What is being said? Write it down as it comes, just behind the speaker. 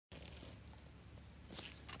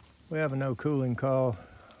We have a no cooling call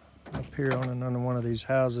up here on another one of these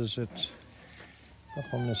houses. It's up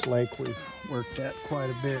on this lake we've worked at quite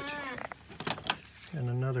a bit. And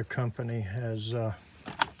another company has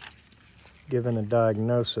given a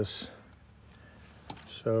diagnosis.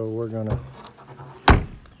 So we're just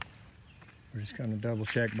gonna double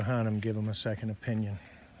check behind them, give them a second opinion.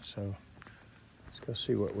 So let's go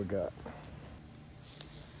see what we got.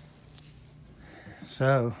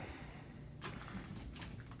 So,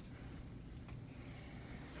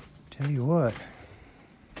 tell you what,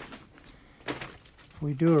 if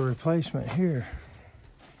we do a replacement here,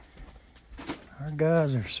 our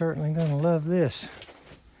guys are certainly gonna love this.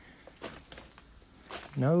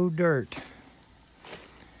 No dirt.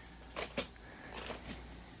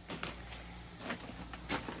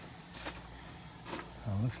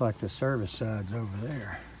 Oh, looks like the service side's over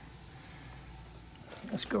there.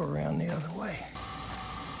 Let's go around the other way.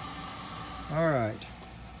 All right,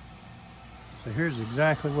 so here's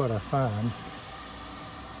exactly what I find.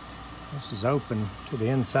 This is open to the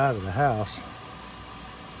inside of the house,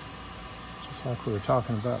 just like we were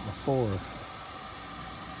talking about before,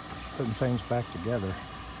 putting things back together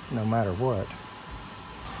no matter what.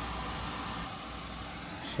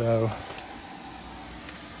 So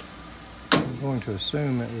I'm going to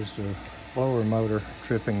assume it was the blower motor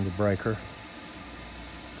tripping the breaker.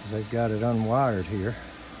 They've got it unwired here.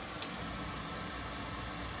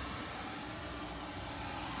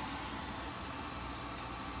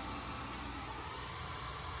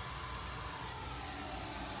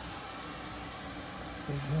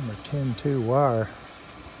 Number 10-2 wire.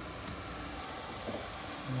 I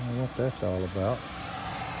don't know what that's all about.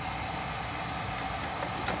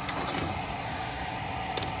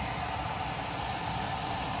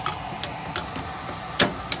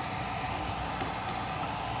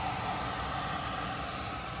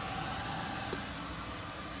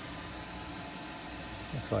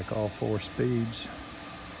 Looks like all 4 speeds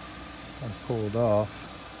are pulled off.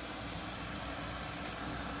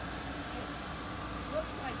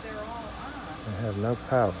 They have no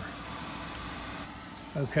power.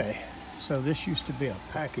 Okay, so this used to be a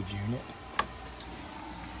package unit,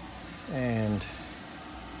 and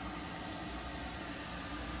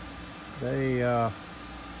they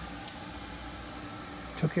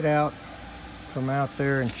took it out from out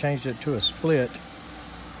there and changed it to a split.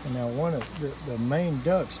 And now one of the main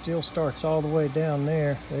duct still starts all the way down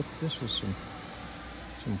there. This was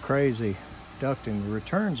some crazy ducting. The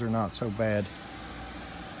returns are not so bad,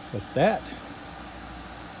 but that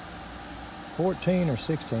 14 or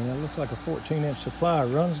 16, it looks like a 14-inch supply,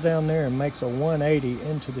 runs down there and makes a 180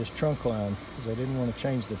 into this trunk line because they didn't want to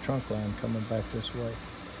change the trunk line coming back this way.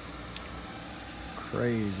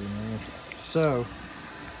 Crazy, man. So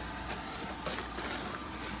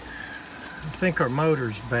I think our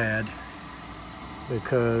motor's bad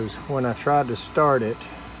because when I tried to start it,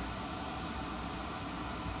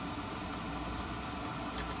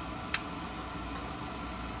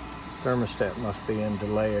 thermostat must be in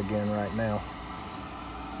delay again right now.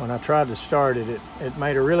 When I tried to start it, it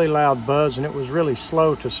made a really loud buzz and it was really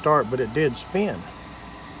slow to start, but it did spin.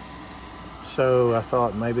 So I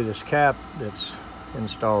thought maybe this cap that's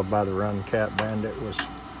installed by the Run Cap Bandit was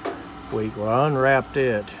weak. Well, I unwrapped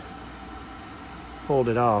it, pulled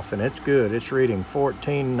it off, and it's good. It's reading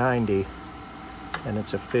 1490 and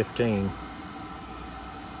it's a 15. So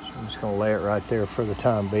I'm just gonna lay it right there for the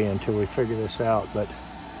time being until we figure this out. But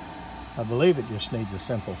I believe it just needs a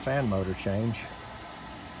simple fan motor change,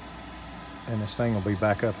 and this thing will be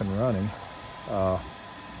back up and running. I don't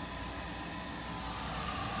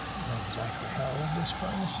know exactly how old this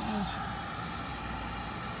furnace is.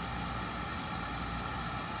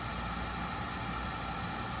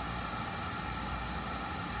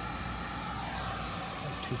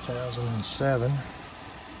 Like 2007.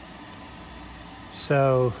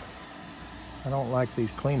 So I don't like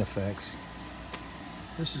these clean effects.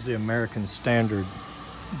 This is the American Standard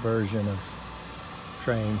version of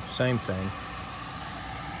Trane, same thing.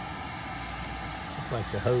 Looks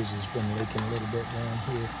like the hose has been leaking a little bit down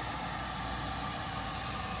here.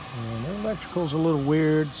 And the electrical's a little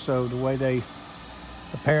weird, so the way they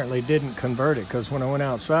apparently didn't convert it, because when I went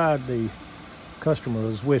outside, the customer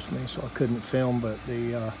was with me, so I couldn't film, but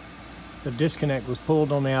the disconnect was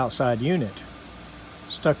pulled on the outside unit.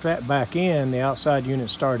 Stuck that back in, the outside unit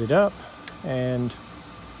started up, and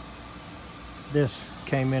this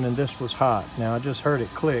came in and this was hot. Now I just heard it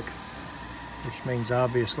click, which means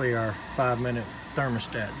obviously our 5-minute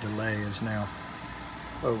thermostat delay is now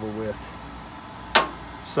over with.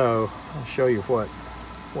 So I'll show you what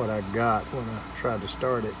I got when I tried to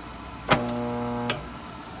start it.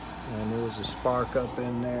 And there was a spark up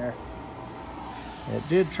in there. It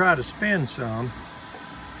did try to spin some,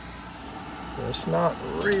 but it's not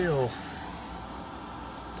real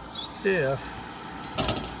stiff.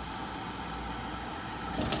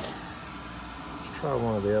 Let's try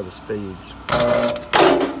one of the other speeds.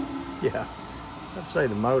 Yeah, I'd say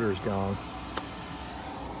the motor's gone.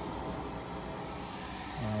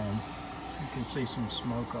 You can see some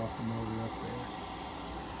smoke off the motor up there.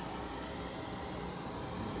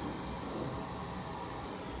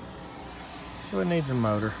 So it needs a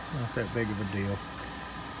motor, not that big of a deal.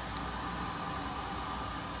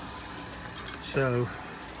 So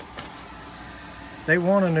they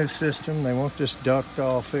want a new system. They want this duct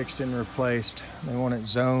all fixed and replaced. They want it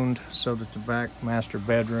zoned so that the back master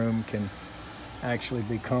bedroom can actually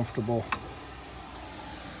be comfortable.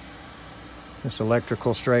 This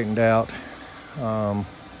electrical straightened out. So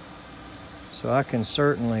I can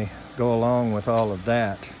certainly go along with all of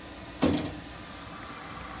that.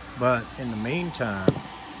 But in the meantime,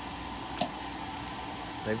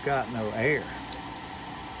 they've got no air.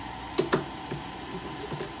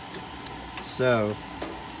 So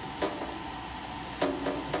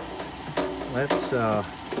let's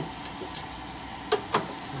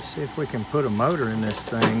see if we can put a motor in this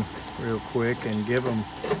thing real quick and give them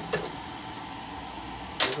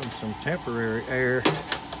some temporary air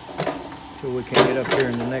till we can get up here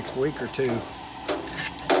in the next week or two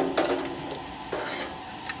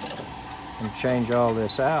and change all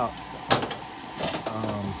this out.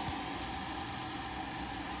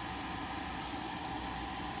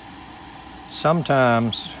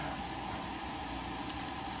 Sometimes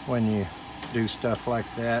when you do stuff like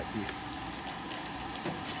that, you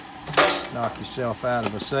knock yourself out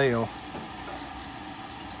of a sale.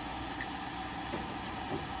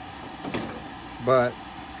 But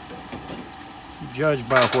you judge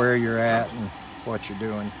by where you're at and what you're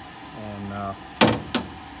doing. And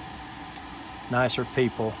nicer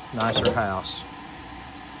people, nicer house.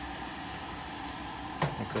 I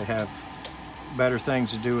think they have better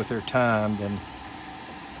things to do with their time than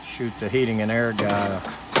shoot the heating and air guy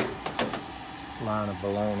a line of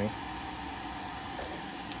baloney.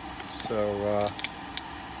 So,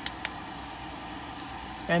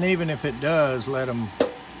 and even if it does, let them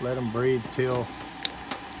breathe till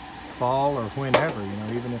fall or whenever, you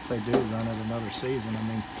know, even if they do run it another season. I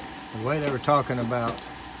mean, the way they were talking about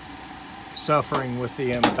suffering with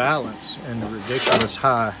the imbalance and the ridiculous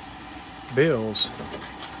high bills,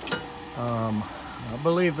 I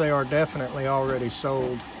believe they are definitely already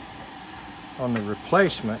sold on the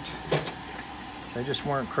replacement. They just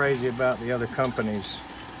weren't crazy about the other company's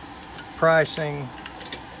pricing.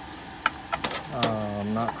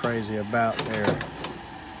 I'm not crazy about their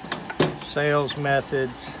sales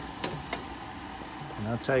methods. And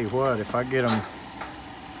I'll tell you what, if I get them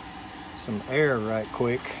some air right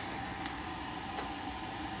quick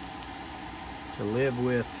to live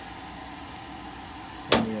with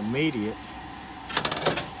in the immediate,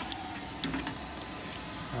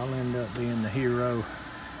 I'll end up being the hero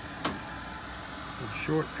for a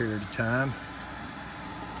short period of time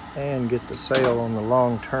and get the sale on the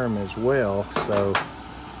long term as well. So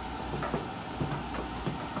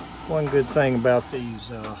one good thing about these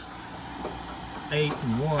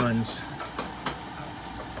 8-in-1s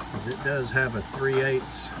is it does have a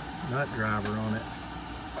 3/8 nut driver on it.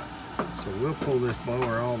 So we'll pull this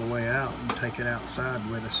blower all the way out and take it outside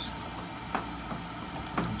with us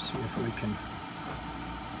and see if we can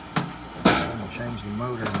change the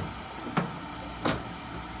motor and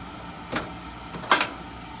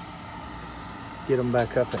get them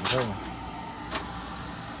back up and going.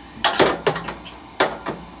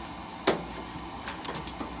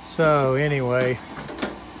 So anyway,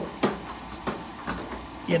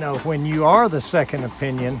 you know, when you are the second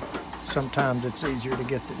opinion, sometimes it's easier to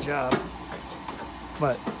get the job.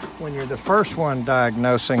 But when you're the first one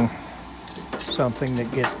diagnosing something that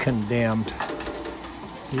gets condemned,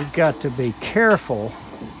 you've got to be careful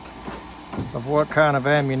of what kind of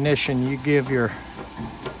ammunition you give your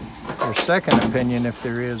second opinion, if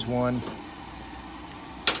there is one,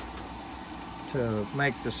 to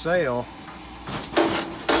make the sale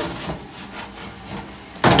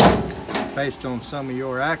based on some of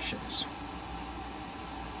your actions.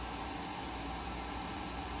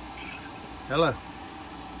 Hello.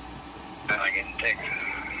 Like in Texas.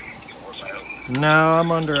 No,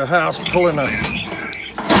 I'm under a house pulling a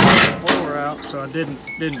blower out, so I didn't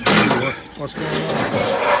see what's going on.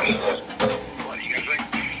 What are you gonna say?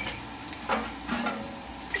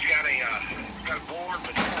 It's got a board,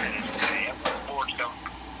 but the board's done.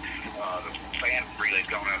 The fan relay's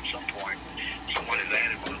gone out at some point. Someone has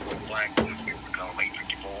added one of the black, we call them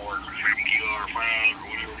 854 or 50 QR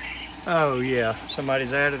Oh yeah,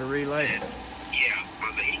 somebody's added a relay. Yeah,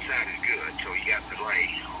 well the heat side is good, so you got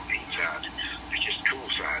delay on the heat side. It's just the cool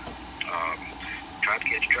side. Tried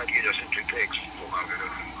to get us into picks a while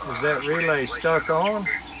ago. Is that relay stuck on?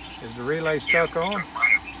 Is the relay stuck on?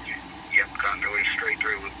 Yep, continuity straight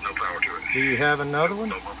through with no power to it. Do you have another one?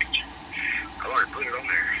 No voltage. I already put it on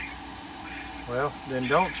there. Well, then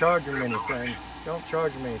don't charge them anything. Don't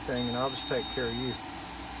charge them anything, and I'll just take care of you.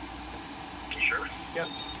 You sure? Yep.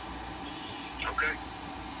 Okay.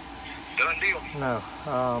 Done deal. No,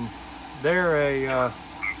 they're a You know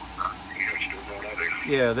what you're doing out there.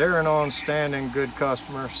 yeah, they're an on-standing good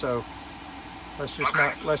customer, so let's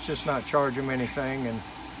just not charge them anything, and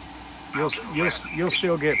you'll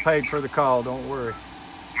still get paid for the call. Don't worry.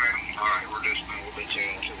 Well, all right, we're just a little bit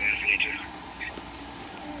until then if you need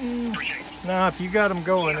to. Appreciate it. No, if you got them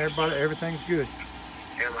going, everything's good.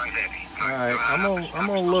 Everybody's happy. All right, I'm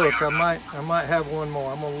gonna look. I might have one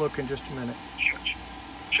more. I'm gonna look in just a minute.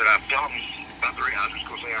 Should I tell them about the relay? I was just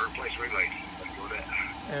gonna say I replaced relays. Let's go with that.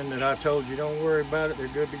 And that I told you, don't worry about it. They're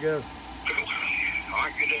good to go. Cool. All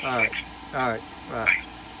right, good day. All right. All right. Bye.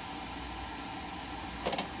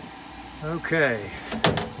 Okay.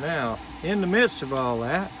 Now, in the midst of all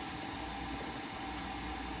that,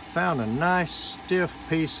 found a nice stiff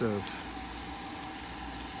piece of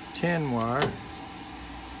tin wire.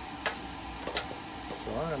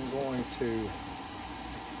 So I'm going to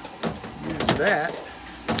use that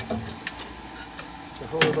to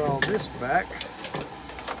hold all this back.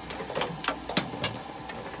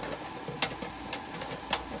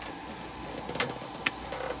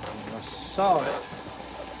 And I saw it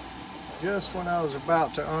just when I was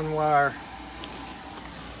about to unwire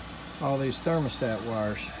all these thermostat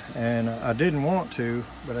wires, and I didn't want to,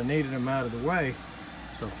 but I needed them out of the way.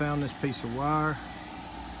 So I found this piece of wire,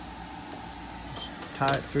 just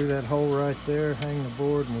tie it through that hole right there, hang the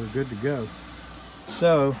board, and we're good to go.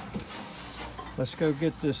 So let's go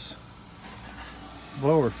get this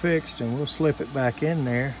blower fixed and we'll slip it back in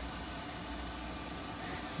there.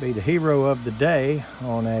 Be the hero of the day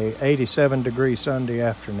on a 87-degree Sunday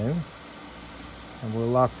afternoon. And we'll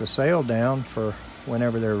lock the sail down for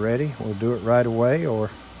whenever they're ready. We'll do it right away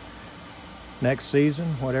or next season,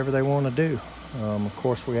 whatever they want to do. Of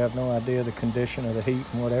course, we have no idea the condition of the heat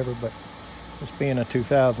and whatever, but this being a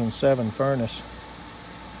 2007 furnace,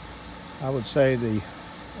 I would say the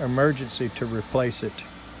emergency to replace it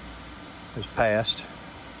has passed,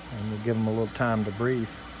 and we'll give them a little time to breathe.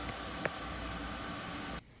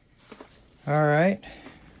 All right,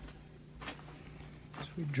 so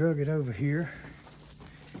we drug it over here.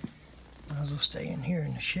 Might as well stay in here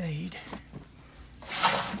in the shade.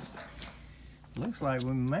 Looks like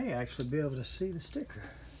we may actually be able to see the sticker.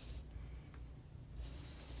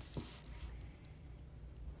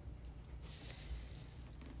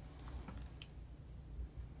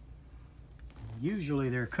 Usually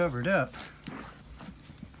they're covered up.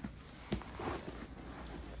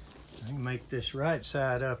 I can make this right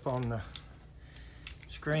side up on the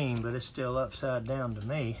screen, but it's still upside down to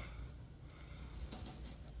me.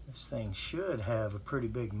 This thing should have a pretty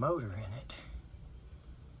big motor in it.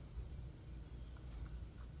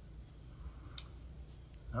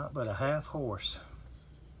 Not but a half horse.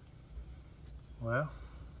 Well,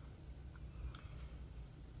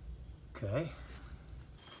 okay.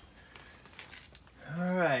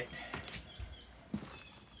 All right.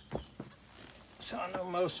 So I know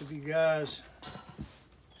most of you guys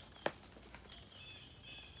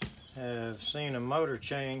have seen a motor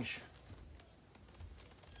change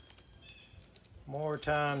more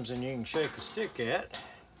times than you can shake a stick at.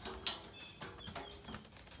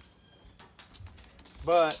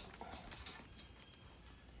 But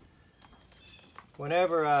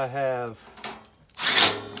whenever I have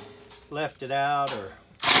left it out or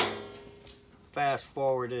fast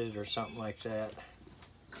forwarded or something like that,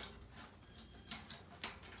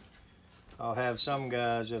 I'll have some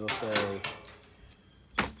guys that'll say,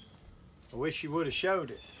 I wish you would have showed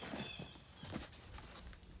it.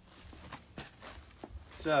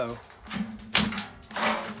 So,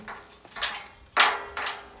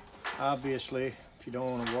 obviously, if you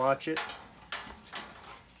don't want to watch it,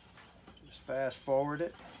 just fast forward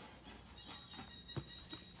it.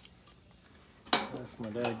 Left my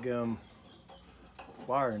dadgum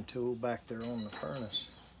wiring tool back there on the furnace.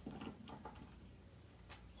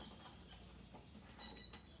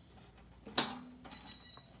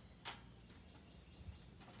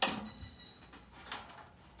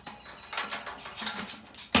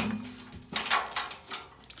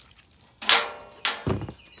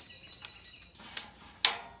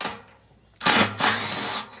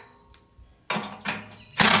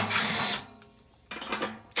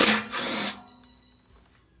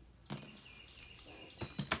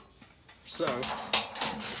 So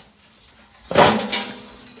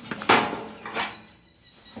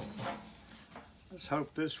let's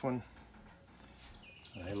hope this one,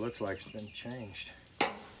 it looks like it's been changed, but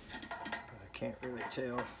I can't really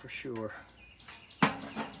tell for sure.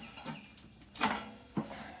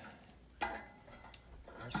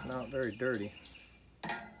 It's not very dirty.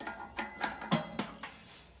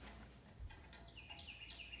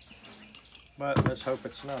 But let's hope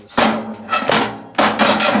it's not a stone.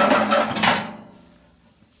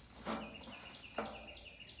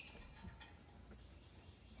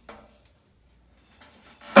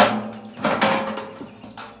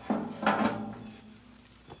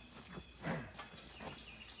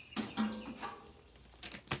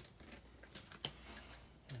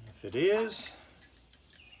 If it is,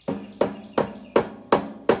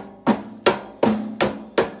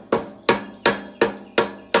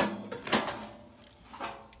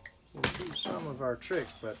 we'll do some of our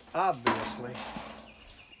tricks, but obviously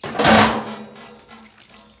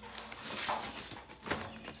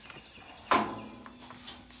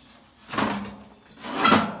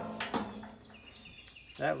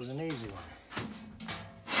that was an easy one.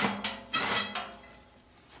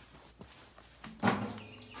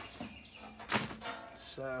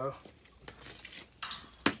 So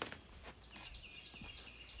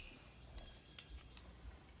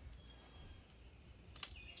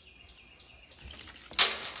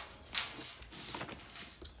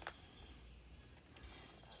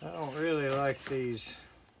I don't really like these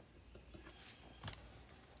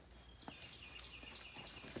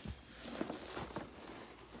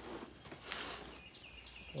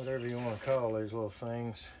whatever you want to call these little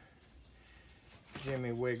things,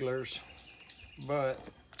 Jimmy Wigglers, but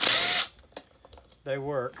they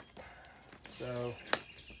work. So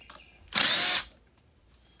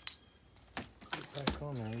put it back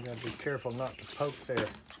on there. You gotta be careful not to poke their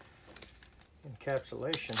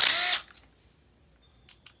encapsulation.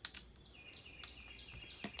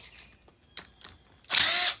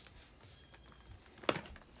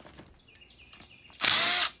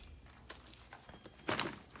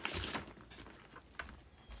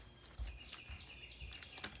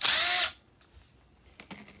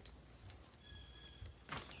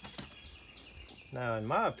 Now, in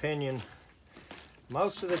my opinion,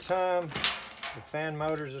 most of the time, the fan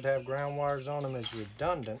motors that have ground wires on them is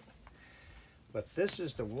redundant, but this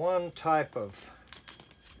is the one type of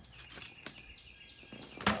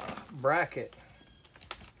bracket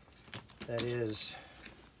that is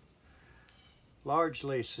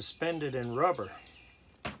largely suspended in rubber.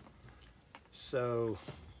 So,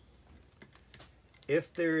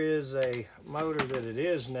 if there is a motor that it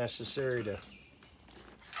is necessary to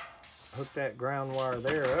hook that ground wire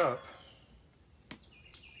there up,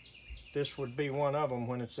 this would be one of them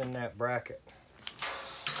when it's in that bracket.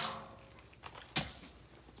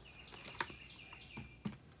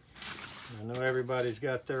 I know everybody's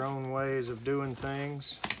got their own ways of doing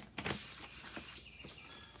things,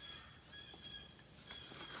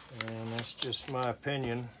 and that's just my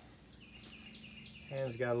opinion.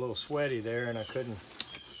 Hands got a little sweaty there, and I couldn't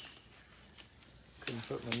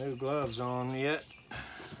put my new gloves on yet.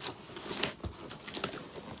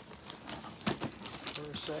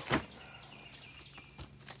 For a second.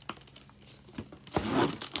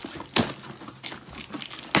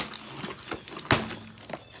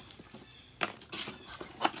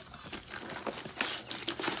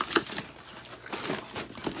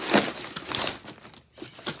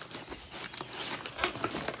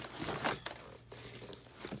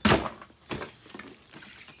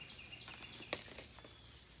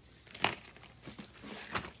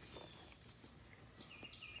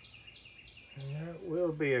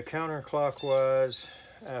 Will be a counterclockwise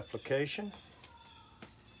application.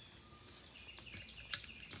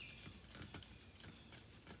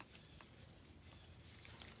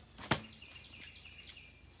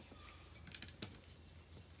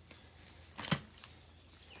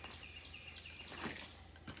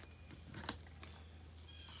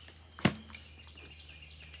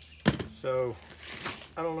 So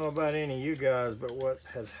I don't know about any of you guys, but what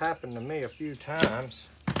has happened to me a few times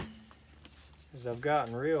is I've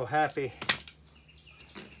gotten real happy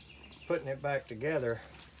putting it back together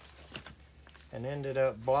and ended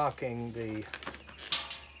up blocking the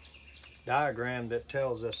diagram that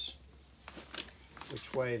tells us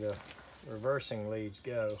which way the reversing leads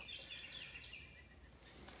go.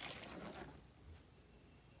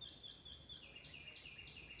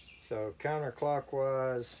 So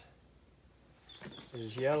counterclockwise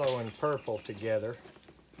is yellow and purple together.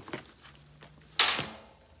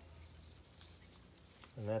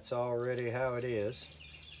 And that's already how it is.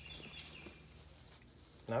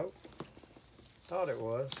 Nope. Thought it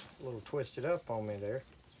was a little twisted up on me there.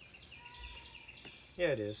 Yeah,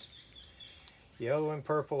 it is. Yellow and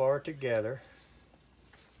purple are together.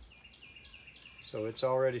 So it's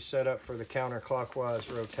already set up for the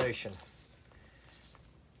counterclockwise rotation.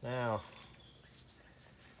 Now,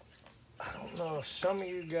 I don't know if some of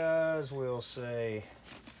you guys will say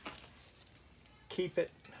keep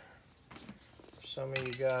it. Some of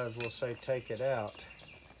you guys will say take it out.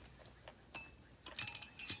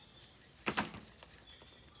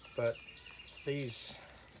 But these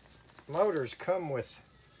motors come with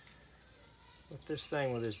this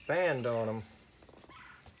thing with this band on them.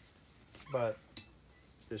 But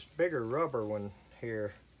this bigger rubber one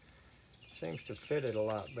here seems to fit it a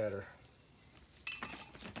lot better.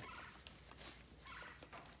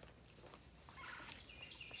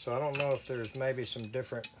 So I don't know if there's maybe some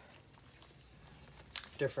different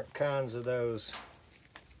kinds of those,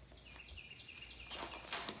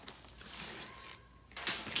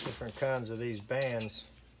 different kinds of these bands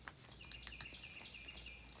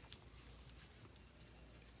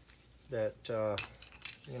that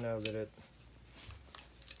you know, that it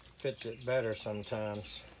fits it better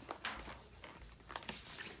sometimes.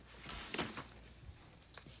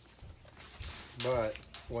 But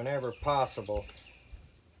whenever possible,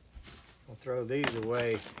 I'll throw these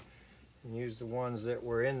away and use the ones that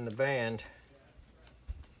were in the band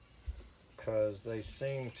because they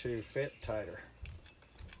seem to fit tighter.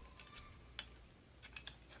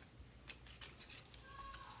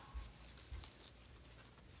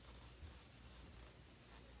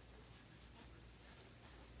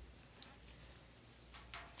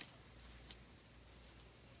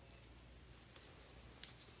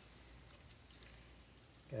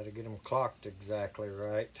 Got to get them clocked exactly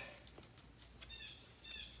right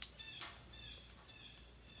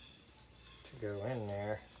to go in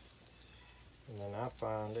there, and then I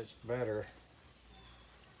find it's better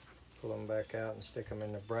pull them back out and stick them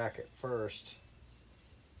in the bracket first.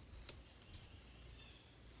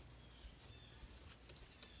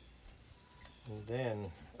 And then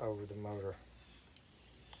over the motor.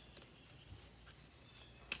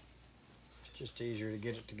 It's just easier to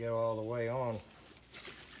get it to go all the way on.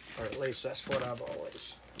 Or at least that's what I've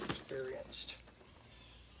always experienced.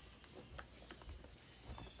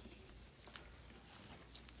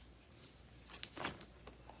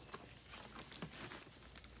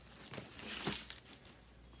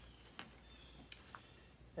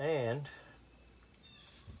 And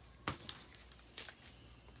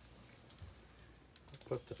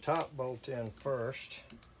put the top bolt in first.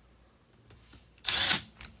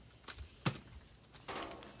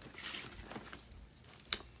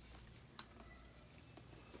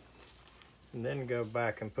 And then go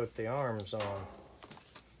back and put the arms on.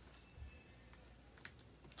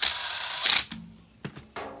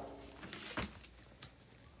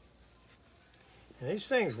 And these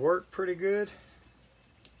things work pretty good.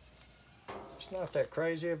 It's not that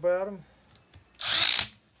crazy about them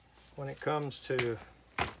when it comes to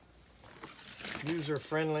user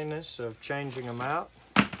friendliness of changing them out.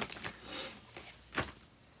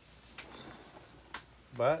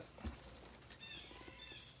 But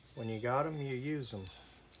when you got them, you use them.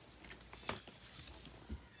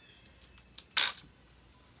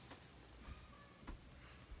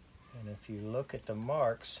 And if you look at the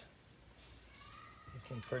marks, you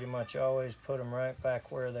can pretty much always put them right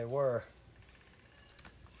back where they were.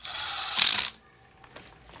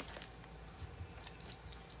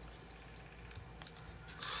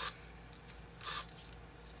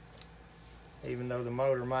 Even though the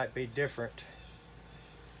motor might be different,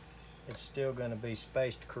 it's still going to be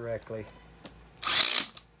spaced correctly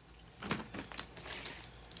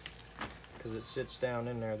because it sits down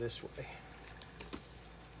in there this way.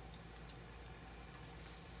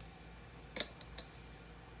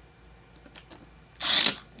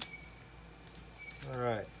 All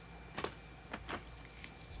right.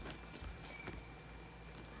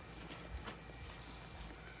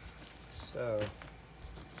 So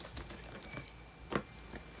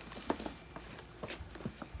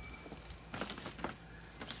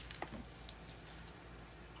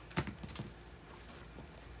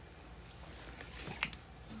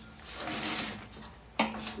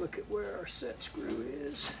look at where our set screw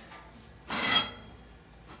is. It's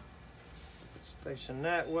facing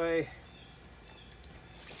that way.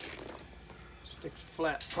 Stick the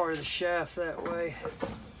flat part of the shaft that way.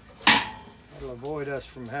 That'll avoid us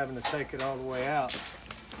from having to take it all the way out.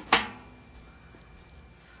 I'm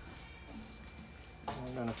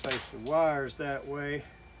going to face the wires that way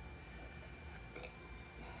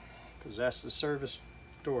because that's the service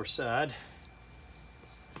door side.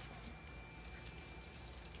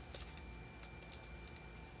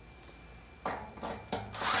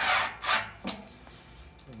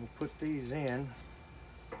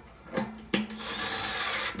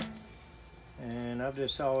 I've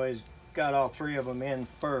just always got all 3 of them in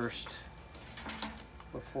first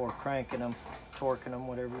before cranking them, torquing them,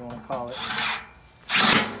 whatever you want to call it.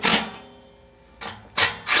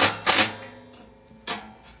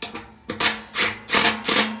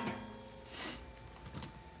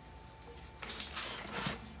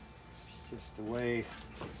 Just the way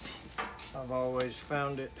I've always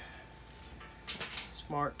found it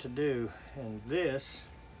smart to do. And this,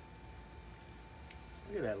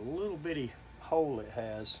 look at that little bitty hole it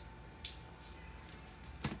has.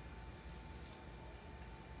 So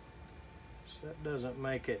that doesn't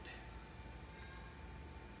make it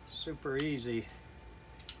super easy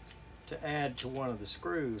to add to one of the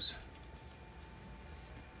screws.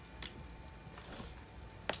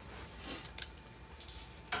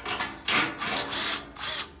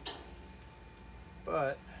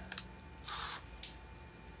 But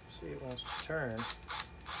see, it wants to turn.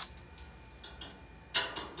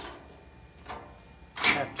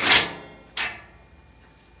 Have to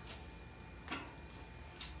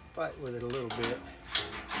fight with it a little bit.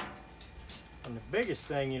 And the biggest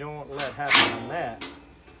thing you don't want to let happen on that,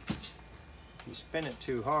 if you spin it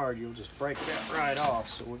too hard, you'll just break that right off.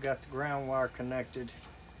 So we got the ground wire connected.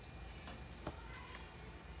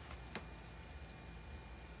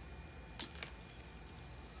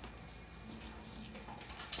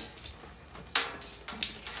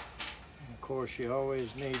 Of course, you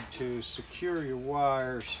always need to secure your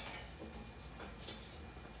wires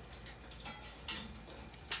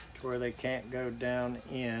to where they can't go down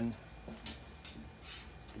in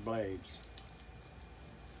the blades.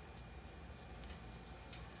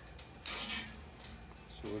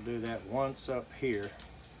 So we'll do that once up here.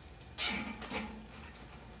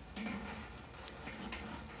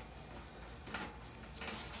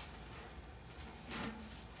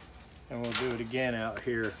 And we'll do it again out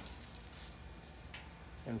here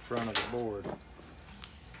in front of the board.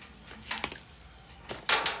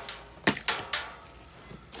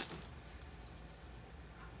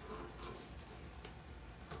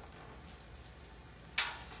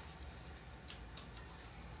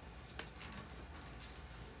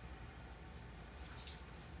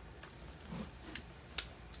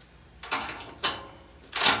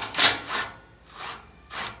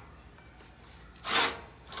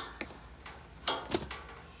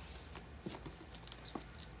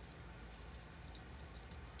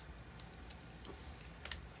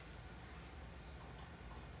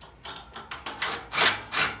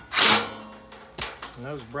 And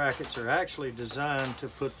those brackets are actually designed to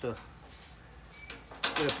put the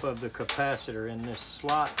tip of the capacitor in this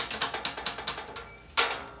slot.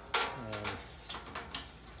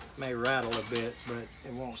 May rattle a bit, but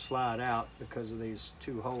it won't slide out because of these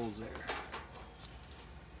 2 holes there.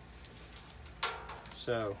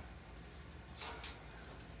 So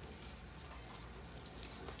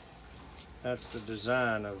that's the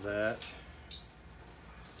design of that.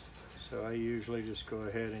 So I usually just go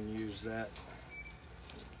ahead and use that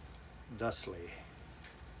thusly.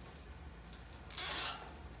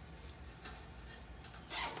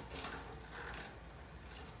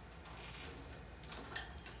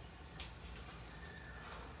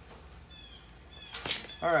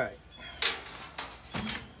 All right,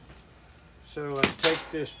 so let's take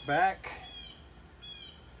this back.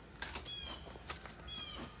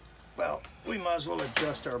 Well, we might as well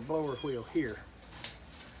adjust our blower wheel here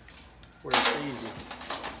where it's easy.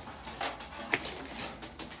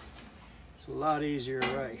 It's a lot easier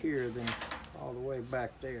right here than all the way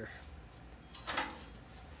back there.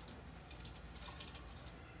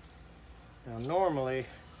 Now normally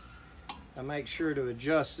I make sure to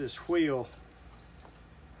adjust this wheel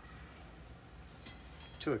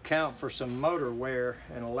to account for some motor wear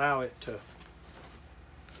and allow it to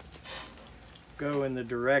go in the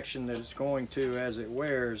direction that it's going to as it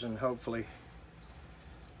wears, and hopefully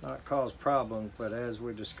not cause problems. But as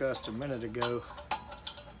we discussed a minute ago,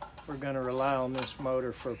 we're going to rely on this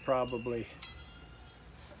motor for probably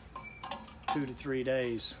 2 to 3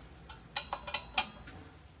 days,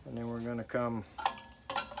 and then we're going to come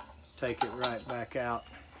take it right back out.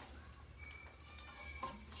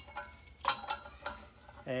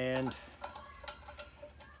 And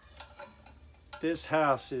this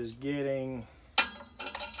house is getting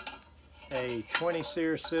a 20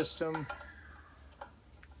 SEER system,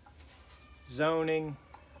 zoning,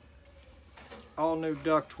 all new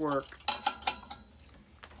ductwork.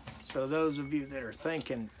 So those of you that are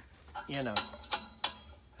thinking, you know,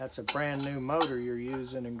 that's a brand new motor you're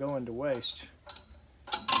using and going to waste,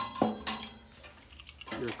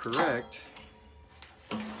 you're correct,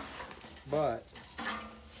 but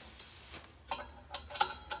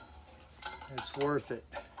it's worth it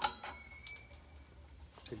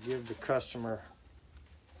to give the customer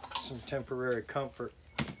some temporary comfort.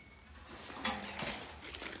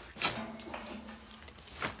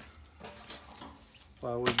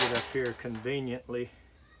 While we get up here conveniently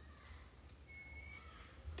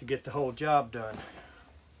to get the whole job done.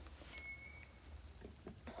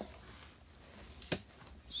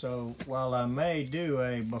 So while I may do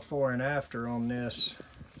a before and after on this,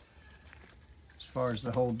 as far as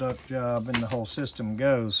the whole duct job and the whole system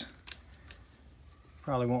goes,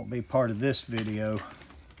 probably won't be part of this video.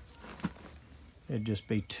 It'd just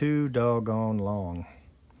be too doggone long.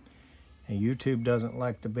 And YouTube doesn't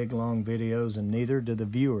like the big long videos, and neither do the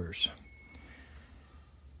viewers.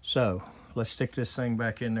 So let's stick this thing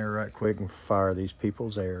back in there right quick and fire these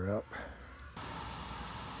people's air up.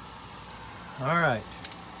 All right.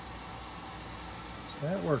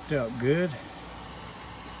 That worked out good.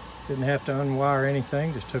 Didn't have to unwire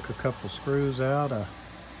anything, just took a couple screws out. I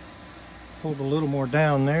pulled a little more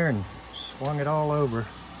down there and swung it all over.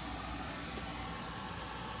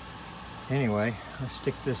 Anyway, let's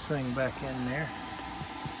stick this thing back in there.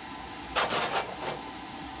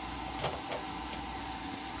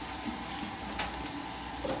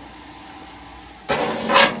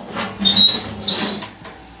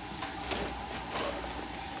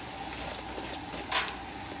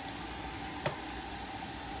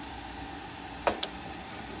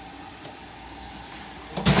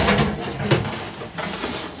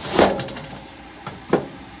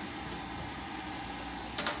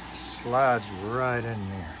 Slides right in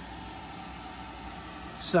there.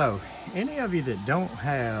 So, any of you that don't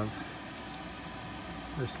have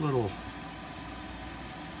this little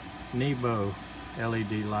Nebo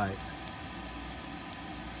LED light,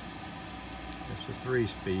 it's a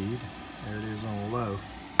 3-speed, there it is on low.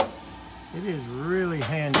 It is really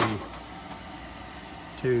handy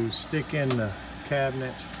to stick in the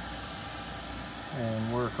cabinet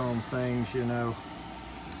and work on things, you know.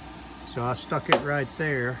 So I stuck it right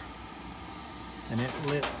there, and it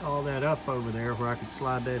lit all that up over there where I could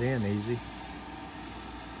slide that in easy.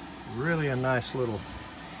 Really a nice little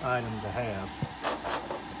item to have.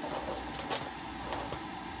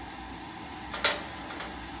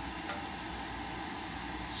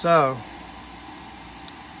 So,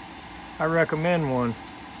 I recommend one.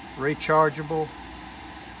 Rechargeable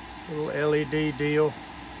little LED deal.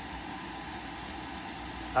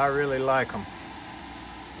 I really like them.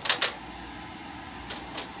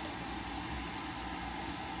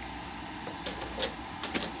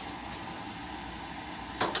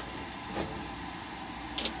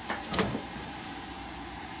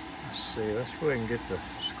 Let's go ahead and get the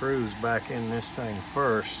screws back in this thing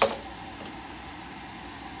first.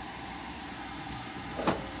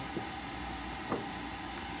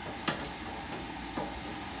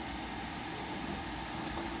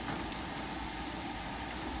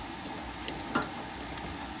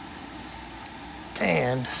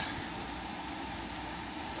 And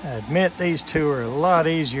I admit these two are a lot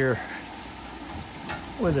easier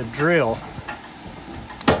with a drill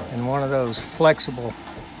and one of those flexible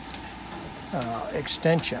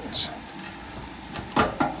extensions,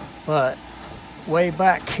 but way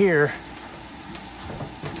back here,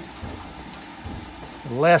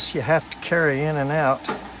 the less you have to carry in and out,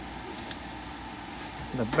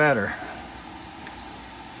 the better.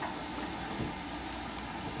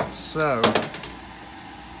 So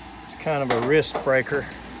it's kind of a wrist breaker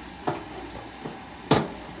to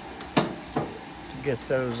get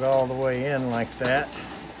those all the way in like that.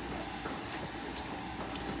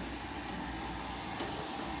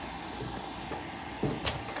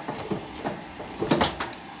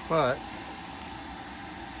 But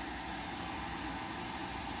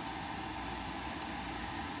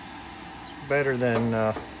it's better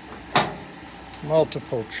than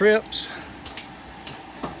multiple trips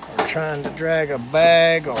or trying to drag a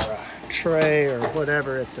bag or a tray or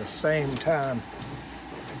whatever at the same time.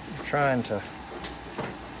 You're trying to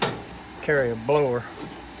carry a blower.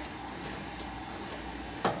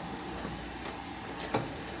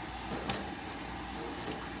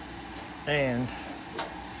 And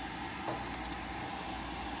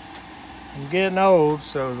I'm getting old,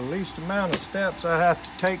 so the least amount of steps I have to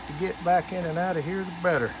take to get back in and out of here, the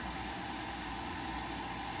better.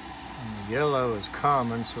 And the yellow is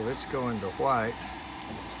common, so it's going to white.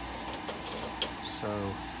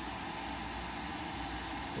 So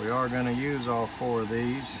we are going to use all 4 of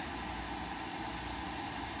these,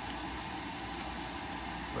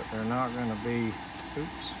 but they're not going to be,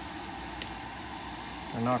 oops,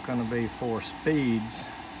 they're not going to be 4 speeds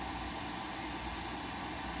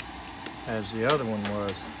as the other one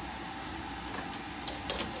was.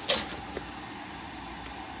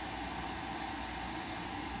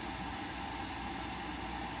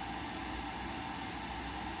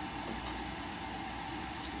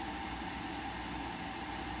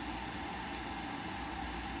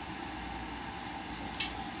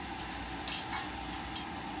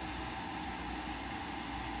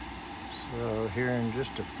 So here in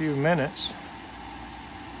just a few minutes,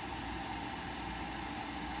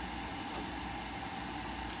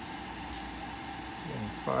 gonna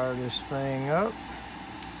fire this thing up.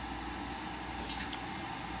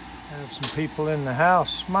 Have some people in the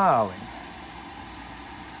house smiling.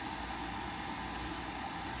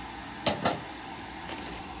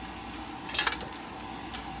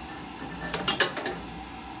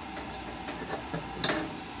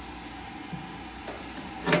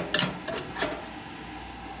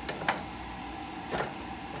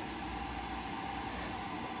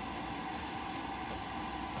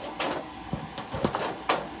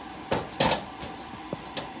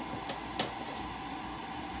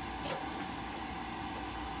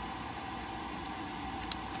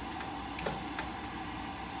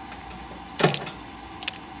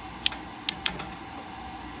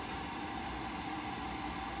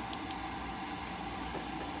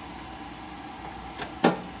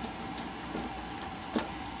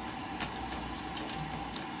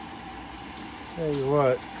 Tell you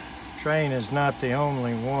what, Trane is not the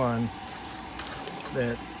only one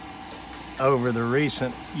that over the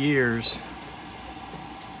recent years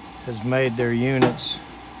has made their units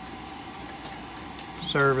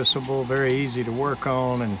serviceable, very easy to work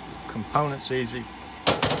on, and components easy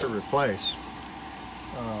to replace.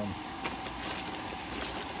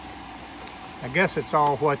 I guess it's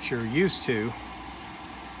all what you're used to,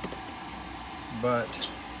 but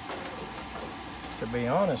to be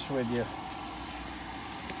honest with you,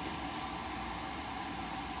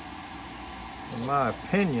 in my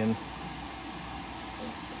opinion,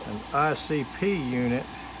 an ICP unit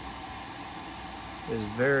is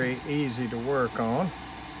very easy to work on,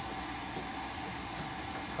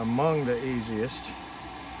 among the easiest.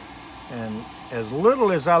 And as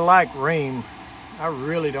little as I like Rheem, I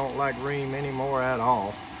really don't like Rheem anymore at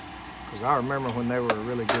all, because I remember when they were a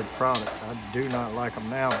really good product. I do not like them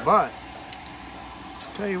now, but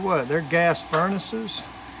tell you what, their gas furnaces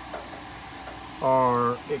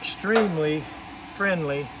are extremely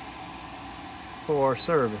friendly for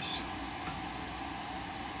service.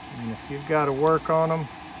 And if you've got to work on them,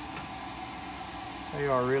 they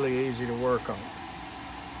are really easy to work on.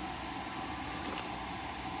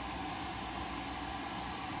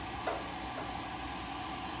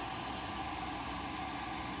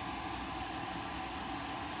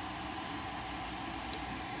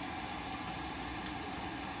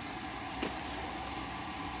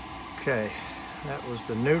 Okay, that was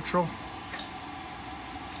the neutral.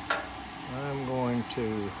 I'm going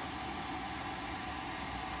to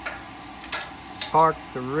park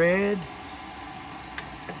the red,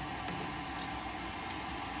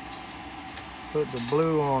 put the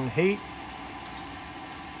blue on heat,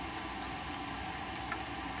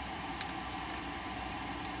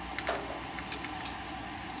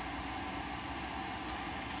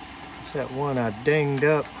 it's that one I dinged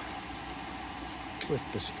up with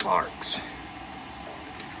the sparks.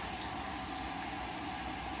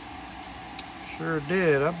 Sure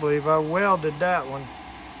did. I believe I welded that one.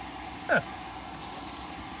 Huh.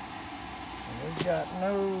 And we've got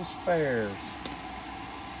no spares.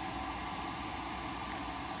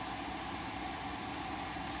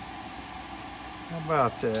 How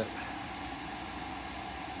about that?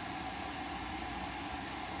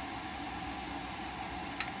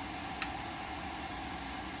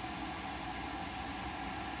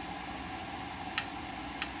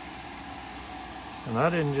 And I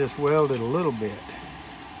didn't just weld it a little bit.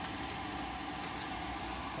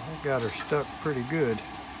 I got her stuck pretty good.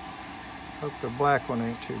 Hope the black one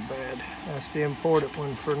ain't too bad. That's the important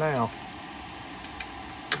one for now.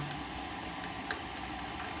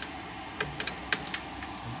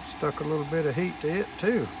 Stuck a little bit of heat to it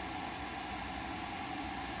too.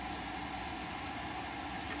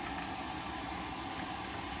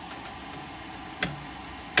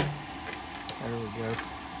 There we go.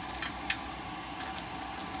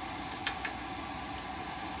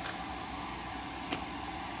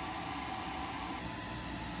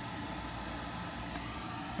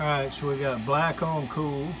 Alright, so we got black on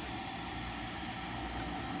cool,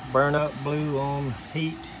 burn up blue on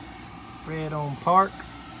heat, red on park,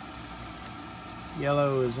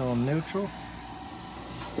 yellow is on neutral.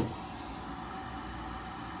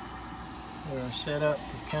 We're going to set up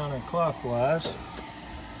the counterclockwise.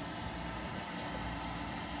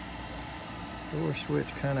 Door switch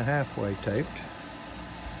kind of halfway taped.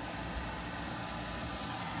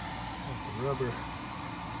 Put the rubber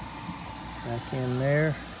back in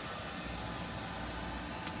there.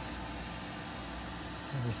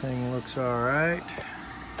 Everything looks all right.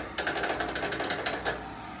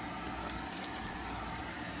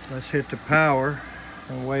 Let's hit the power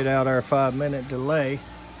and wait out our 5-minute delay.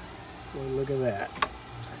 Well, look at that.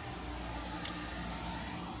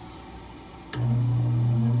 I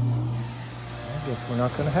guess we're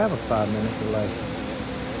not going to have a 5-minute delay.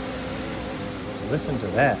 Listen to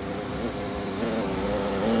that.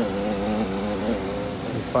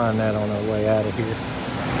 We'll find that on our way out of here.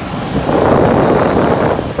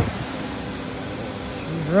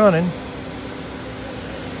 She's running.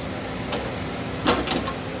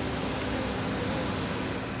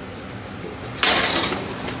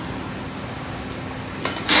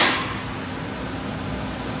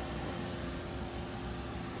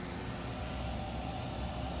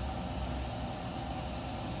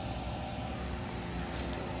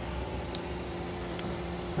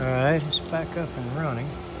 All right, it's back up and running.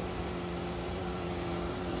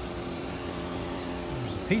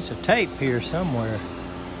 There's a piece of tape here somewhere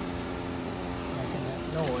making that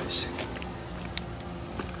noise.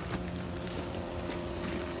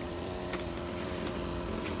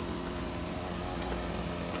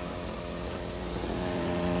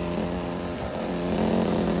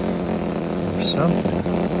 There's something.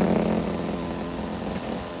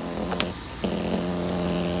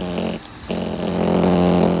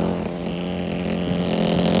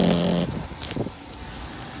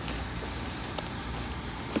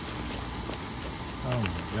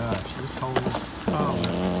 This whole collar.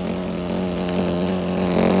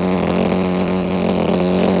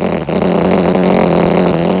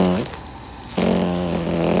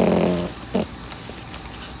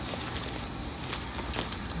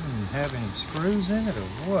 Have any screws in it or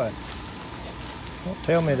what? Don't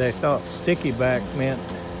tell me they thought sticky back meant.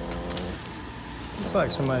 Looks like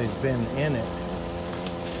somebody's been in it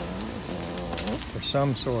for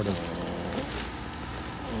some sort of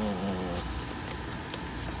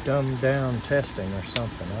dumbed down testing or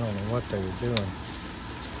something. I don't know what they were doing.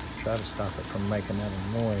 Try to stop it from making that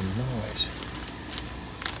annoying noise.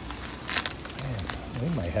 Man, we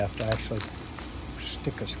may have to actually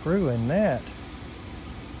stick a screw in that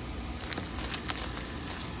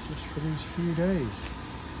just for these few days.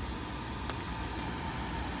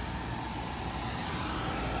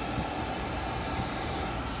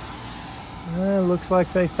 Well, looks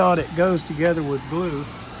like they thought it goes together with glue.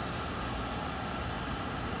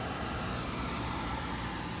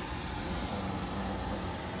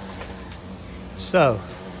 So,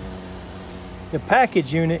 the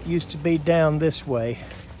package unit used to be down this way.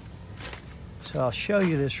 So I'll show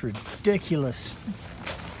you this ridiculous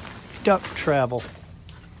duct travel.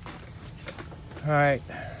 All right,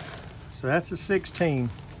 so that's a 16.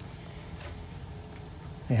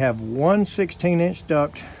 They have one 16-inch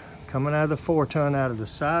duct coming out of the 4-ton out of the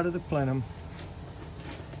side of the plenum,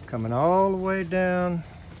 coming all the way down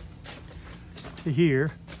to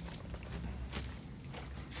here.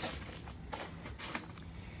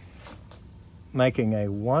 Making a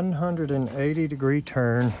 180-degree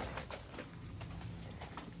turn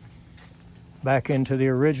back into the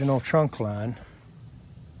original trunk line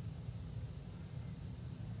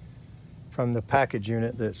from the package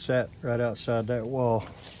unit that sat right outside that wall.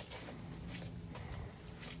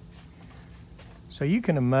 So you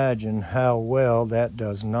can imagine how well that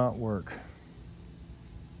does not work.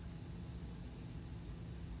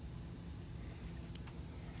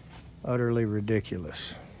 Utterly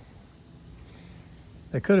ridiculous.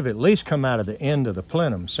 They could have at least come out of the end of the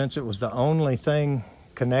plenum, since it was the only thing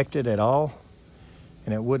connected at all,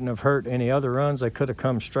 and it wouldn't have hurt any other runs. They could have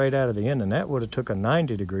come straight out of the end, and that would have took a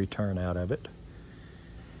 90-degree turn out of it.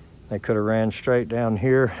 They could have ran straight down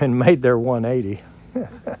here and made their 180.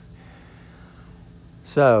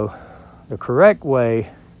 So the correct way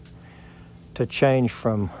to change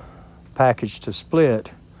from package to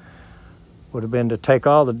split would have been to take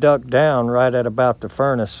all the duct down right at about the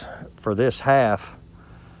furnace for this half,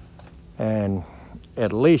 and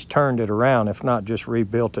at least turned it around, if not just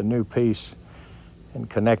rebuilt a new piece and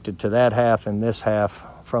connected to that half and this half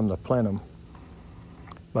from the plenum.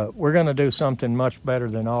 But we're going to do something much better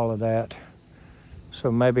than all of that.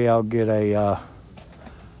 So maybe I'll get an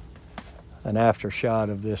after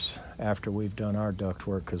shot of this after we've done our duct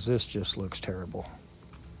work, because this just looks terrible.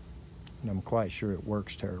 And I'm quite sure it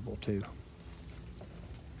works terrible too.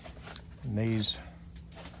 And these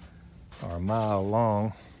are a mile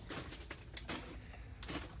long.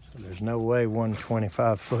 So there's no way one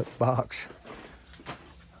 25-foot box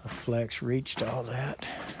of flex reached all that.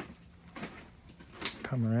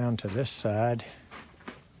 Come around to this side.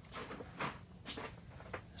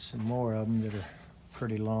 Some more of them that are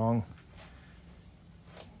pretty long.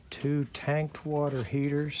 2 tanked water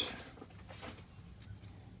heaters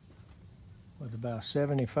with about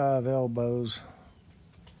 75 elbows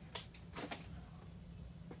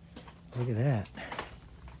Look at that.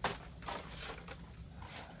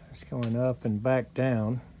 It's going up and back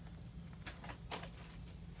down.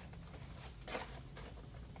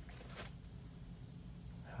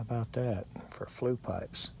 How about that for flue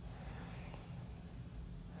pipes?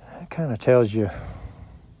 That kind of tells you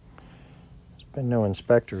there's been no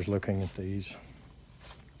inspectors looking at these.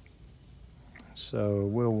 So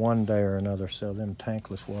we'll one day or another sell them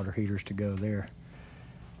tankless water heaters to go there.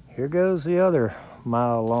 Here goes the other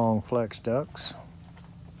mile-long flex ducts.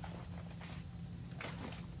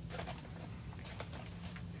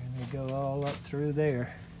 And they go all up through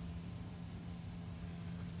there.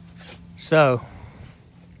 So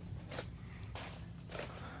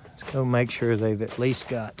let's go make sure they've at least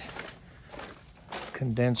got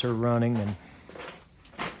condenser running and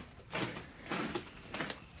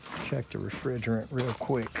check the refrigerant real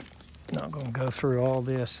quick. Not gonna go through all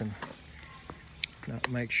this and not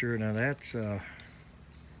make sure. Now that's a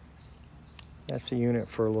unit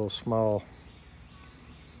for a little small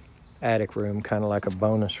attic room, kind of like a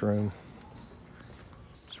bonus room.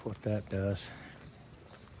 That's what that does.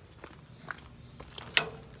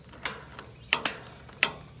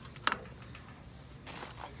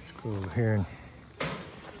 Let's go over here and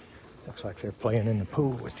looks like they're playing in the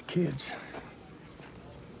pool with the kids.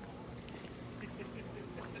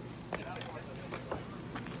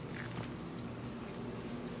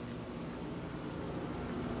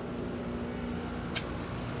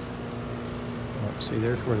 See,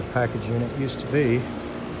 there's where the package unit used to be. There.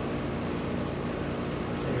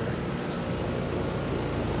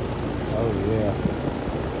 Oh yeah.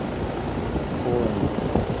 Pouring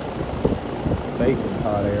bacon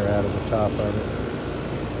hot air out of the top of it.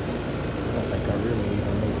 I don't think I really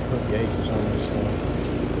even need to put gauges on this thing.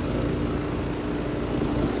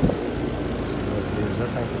 Let's see what it is. I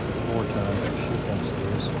think it's 4 times what she thinks it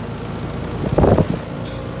is.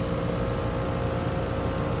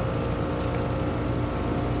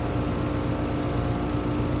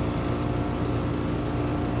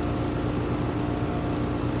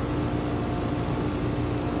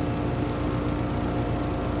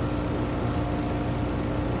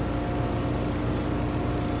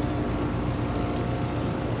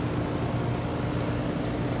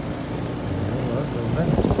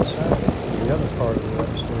 The other part of the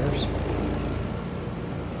upstairs.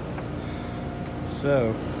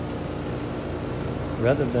 So,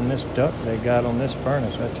 rather than this duct they got on this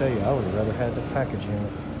furnace, I tell you, I would have rather had the package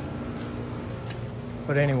unit.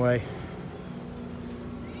 But anyway,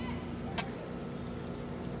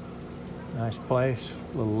 nice place,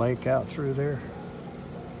 little lake out through there.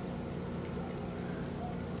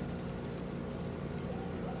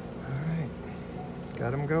 All right,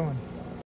 got them going.